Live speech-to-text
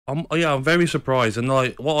I'm very surprised. And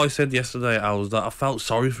like what I said yesterday, Al, was that I felt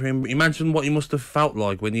sorry for him. Imagine what he must have felt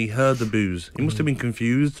like when he heard the boos. He must have been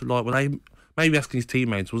confused. Like when they maybe asking his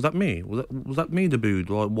teammates, was that me? Was that me the booed?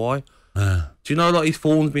 Like why? Do you know like his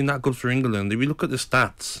form's been that good for England? If you look at the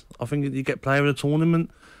stats, I think you get player of the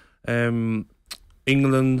tournament.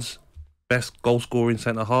 England's best goal scoring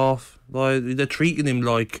centre half. Like they're treating him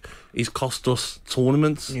like he's cost us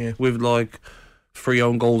tournaments with like 3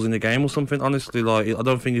 own goals in the game or something. Honestly, like I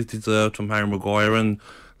don't think he's deserved from Harry Maguire. And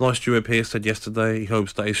like Stuart Pearce said yesterday, he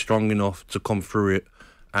hopes that he's strong enough to come through it,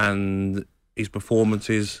 and his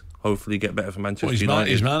performances hopefully get better for Manchester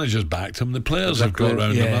United. His manager's backed him. The players have got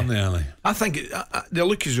around him, haven't they, Ali? I think they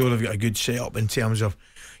look as though they've got a good setup in terms of,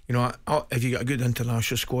 you know, if you got a good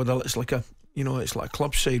international squad, it's like a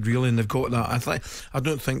club side really, and they've got that. I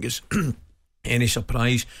don't think it's any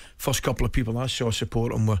surprise. First couple of people I saw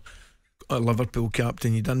support him were a Liverpool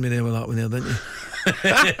captain. You done me there with that one there, didn't you?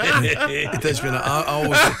 It has been. I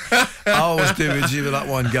always do with you with that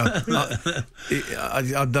one, Gab.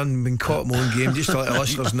 I've been caught in my own game. Just to let the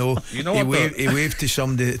listeners know, he waved to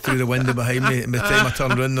somebody through the window behind me, and by the time I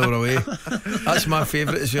turned around, they were away. That's my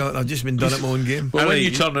favourite as well. I've just been done at my own game. Well, when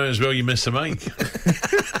you turn around as well, you miss the mic.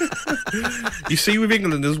 You see, with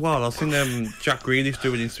England as well, I seen Jack Grealish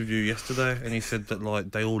do an interview yesterday, and he said that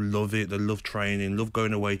like they all love it. They love training, love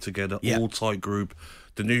going away together, all tight group.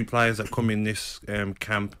 The new players that come in this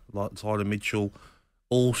camp, like Tyler Mitchell,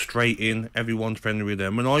 all straight in. Everyone's friendly with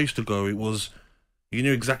them. When I used to go, it was you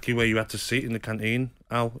knew exactly where you had to sit in the canteen.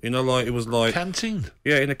 Al, you know, like it was like canteen.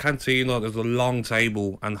 Yeah, in the canteen, like there's a long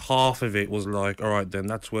table, and half of it was like, all right, then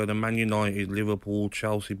that's where the Man United, Liverpool,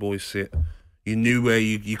 Chelsea boys sit. You knew where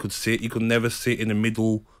you could sit. You could never sit in the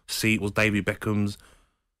middle seat. Was David Beckham's.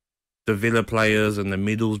 The Villa players and the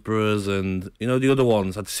Middlesbroughs and, you know, the other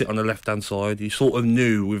ones had to sit on the left-hand side. You sort of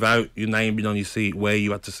knew, without your name being on your seat, where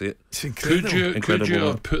you had to sit. It's incredible. Could you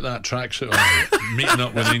have put that tracksuit on, meeting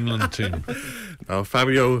up with England team? No,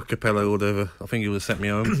 Fabio Capello or whatever. I think he would have sent me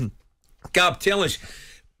home. Gab, tell us,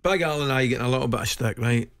 Big Al and I are getting a little bit of stick,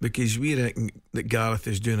 right? Because we reckon that Gareth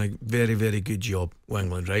is doing a very, very good job with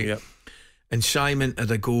England, right? Yep. And Simon had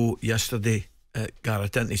a go yesterday at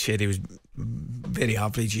Gareth, didn't he? Said he was very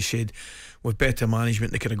average. He said with better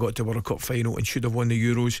management they could have got to World Cup final and should have won the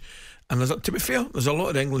Euros. And to be fair, there's a lot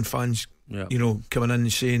of England fans, you know, coming in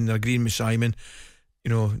and saying they're agreeing with Simon.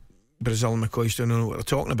 You know, Brazil and McCoy still don't know what they're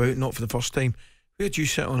talking about, not for the first time. Where do you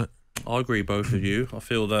sit on it? I agree, both of you. I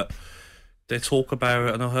feel that they talk about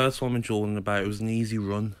it, and I heard Simon Jordan about it was an easy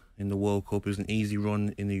run in the World Cup, it was an easy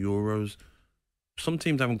run in the Euros. Some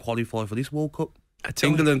teams haven't qualified for this World Cup.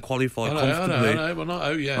 England qualified comfortably. I know, we're not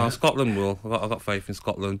out yet. Scotland will. I got faith in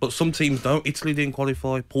Scotland, but some teams don't. Italy didn't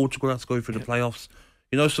qualify. Portugal had to go through the playoffs.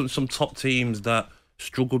 You know, some top teams that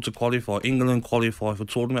struggled to qualify. England qualified for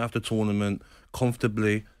tournament after tournament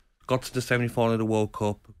comfortably. Got to the semi-final of the World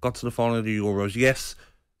Cup. Got to the final of the Euros. Yes,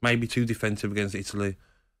 maybe too defensive against Italy.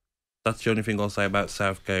 That's the only thing I'll say about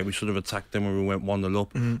Southgate. We should have attacked them when we went 1-0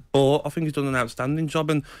 up. But I think he's done an outstanding job.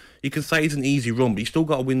 And you can say it's an easy run, but you still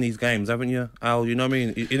got to win these games, haven't you, Al? You know what I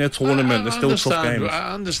mean? In a tournament, there's still tough games.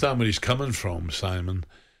 I understand where he's coming from, Simon.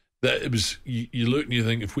 That it was, you look and you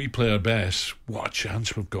think, if we play our best, what a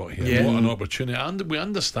chance we've got here. What an opportunity. And we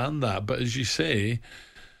understand that. But as you say,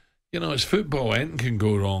 you know, it's football, anything can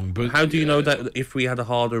go wrong. But how do you know that if we had a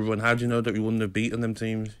harder run, how do you know that we wouldn't have beaten them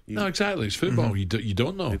teams? No, exactly. It's football. You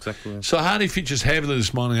don't know. Exactly. So Harry features heavily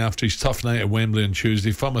this morning after his tough night at Wembley on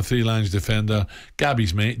Tuesday. Former Three Lions defender,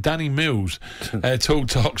 Gabby's mate, Danny Mills, told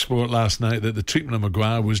talkSPORT last night that the treatment of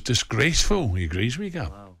Maguire was disgraceful. He agrees with you,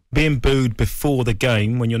 Gab. Wow. Being booed before the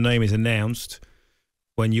game, when your name is announced,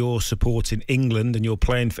 when you're supporting England and you're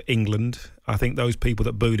playing for England, I think those people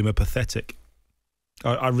that booed him are pathetic.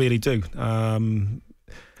 I really do.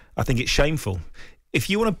 I think it's shameful. If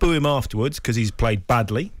you want to boo him afterwards because he's played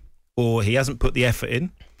badly or he hasn't put the effort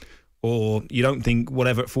in, or you don't think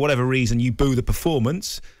for whatever reason you boo the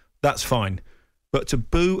performance, that's fine. But to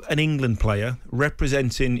boo an England player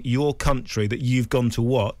representing your country that you've gone to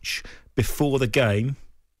watch before the game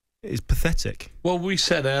is pathetic. Well, we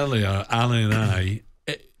said earlier, Ali and I,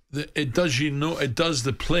 it does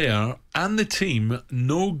the player and the team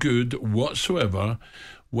no good whatsoever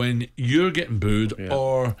when you're getting booed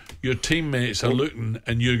or your teammates are looking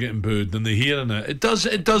and you're getting booed and they're hearing it. It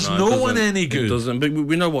does no one any good. It doesn't. But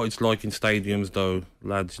we know what it's like in stadiums, though,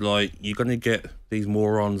 lads. Like, you're going to get these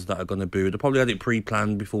morons that are going to boo. They probably had it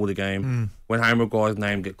pre-planned before the game. When Harry Maguire's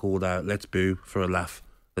name get called out, let's boo for a laugh.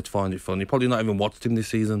 Let's find it funny. Probably not even watched him this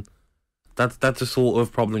season. That's the sort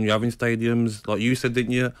of problem you have in stadiums. Like you said,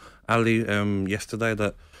 didn't you, Ali, yesterday,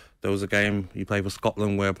 that there was a game you played for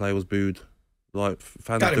Scotland where a player was booed Like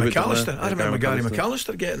fans Gary do it, don't McAllister. they? I remember Gary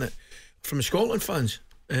McAllister getting it from Scotland fans.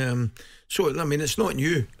 So I mean, it's not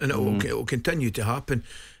new, and it will continue to happen.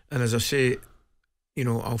 And as I say, you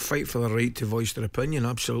know, I'll fight for the right to voice their opinion,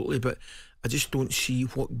 absolutely. But I just don't see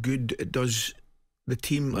what good it does the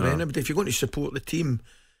team or anybody. If you're going to support the team,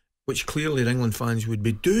 which clearly England fans would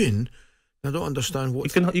be doing, I don't understand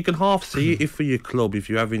what you can half see it if for your club, if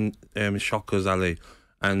you're having shockers, Ali,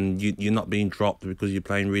 and you're not being dropped because you're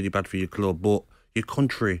playing really bad for your club, but your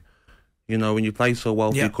country, you know, when you play so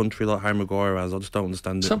well for your country like Harry Maguire has, I just don't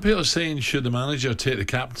understand it. Some people are saying, should the manager take the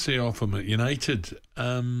captaincy off him at United?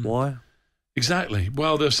 Why? Exactly.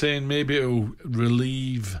 Well, they're saying maybe it'll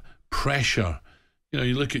relieve pressure. You know,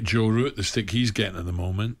 you look at Joe Root, the stick he's getting at the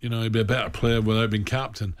moment. You know, he'd be a better player without being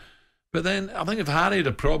captain. But then I think if Harry had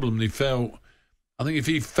a problem, if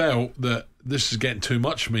he felt that this is getting too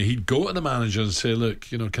much for me, he'd go to the manager and say,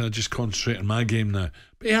 look, you know, can I just concentrate on my game now?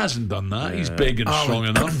 But he hasn't done that. He's big and strong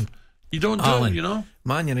enough. You don't do it, you know.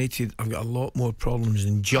 Man United have got a lot more problems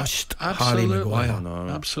than just Absolutely. Harry Maguire. No.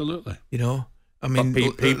 Absolutely. You know, I mean,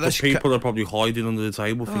 people are probably hiding under the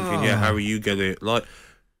table thinking, yeah, Harry, you get it. Like,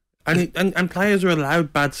 and players are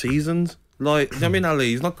allowed bad seasons. Like, I mean, Ali,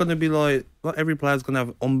 he's not going to be like, not every player's going to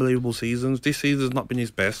have unbelievable seasons. This season's not been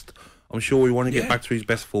his best. I'm sure we want to get back to his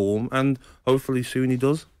best form, and hopefully soon he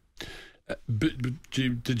does.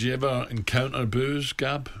 Did you ever encounter boos,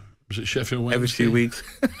 Gab? Was it Sheffield Wednesday? Every few weeks.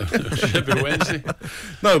 Sheffield Wednesday?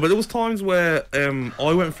 No, but there was times where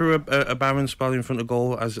I went through a barren spell in front of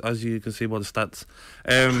goal, as you can see by the stats.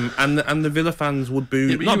 And the Villa fans would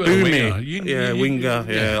boo, not boo me. Winger.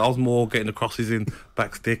 I was more getting the crosses in,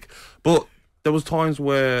 back stick. But there was times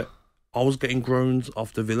where I was getting groans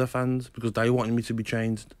off the Villa fans because they wanted me to be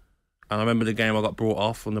changed. And I remember the game I got brought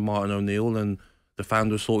off on the Martin O'Neill, and the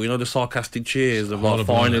fans were sort, you know, the sarcastic cheers of like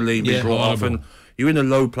finally being brought off, and you're in a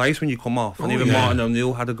low place when you come off. And even Martin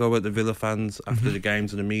O'Neill had to go at the Villa fans after the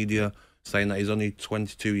games in the media, saying that he's only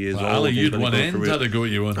 22 years old. Ali, you'd one end had to go at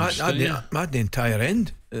you on this. I had the entire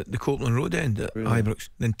end, the Copeland Road end at Ibrox.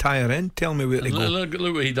 The entire end. Tell me where to go.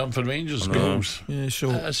 Look what he done for Rangers goals. Yeah, so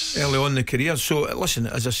early on in the career. So listen,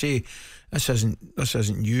 as I say, this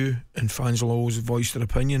isn't new, and fans will always voice their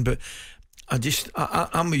opinion, but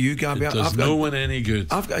I'm with you, Gabby. It does no one any good.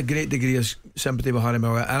 I've got a great degree of sympathy with Harry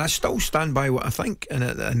Maguire, and I still stand by what I think, and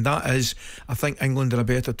that is, I think England are a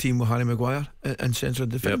better team with Harry Maguire in central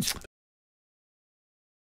defence.